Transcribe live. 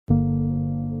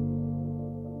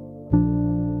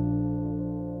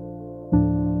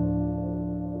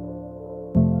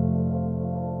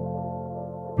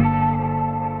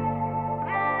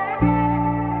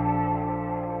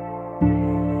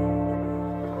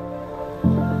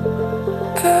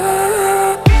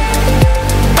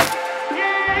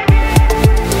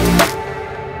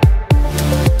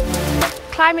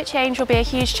Climate change will be a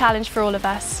huge challenge for all of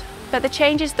us, but the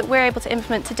changes that we're able to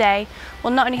implement today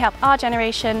will not only help our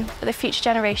generation, but the future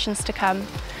generations to come.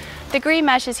 The green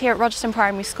measures here at Rogerstone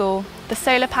Primary School, the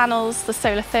solar panels, the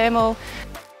solar thermal,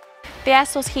 the air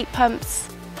source heat pumps,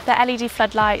 the LED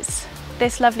floodlights,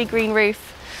 this lovely green roof,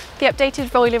 the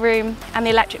updated boiler room and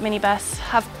the electric minibus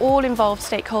have all involved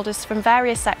stakeholders from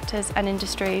various sectors and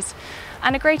industries,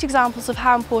 and are great examples of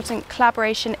how important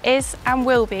collaboration is and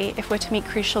will be if we're to meet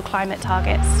crucial climate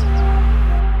targets.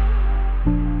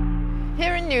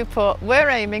 Here in Newport, we're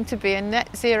aiming to be a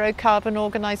net zero carbon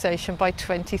organisation by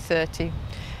 2030.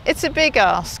 It's a big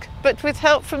ask, but with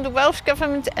help from the Welsh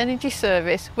Government Energy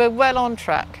Service, we're well on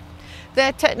track.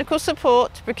 Their technical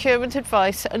support, procurement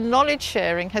advice and knowledge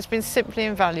sharing has been simply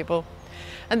invaluable.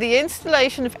 And the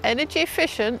installation of energy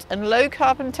efficient and low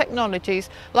carbon technologies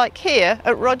like here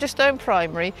at Rogerstone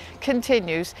Primary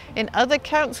continues in other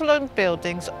council owned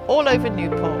buildings all over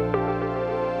Newport.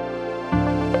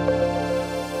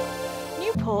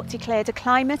 Newport declared a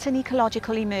climate and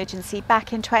ecological emergency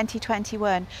back in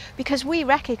 2021 because we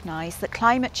recognise that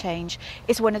climate change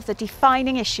is one of the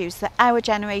defining issues that our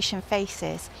generation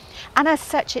faces, and as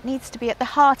such it needs to be at the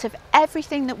heart of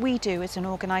everything that we do as an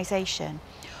organisation.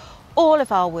 All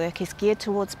of our work is geared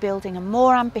towards building a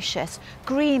more ambitious,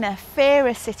 greener,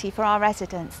 fairer city for our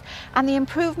residents, and the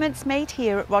improvements made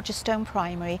here at Rogerstone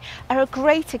Primary are a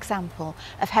great example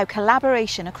of how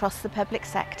collaboration across the public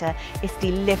sector is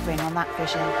delivering on that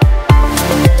vision.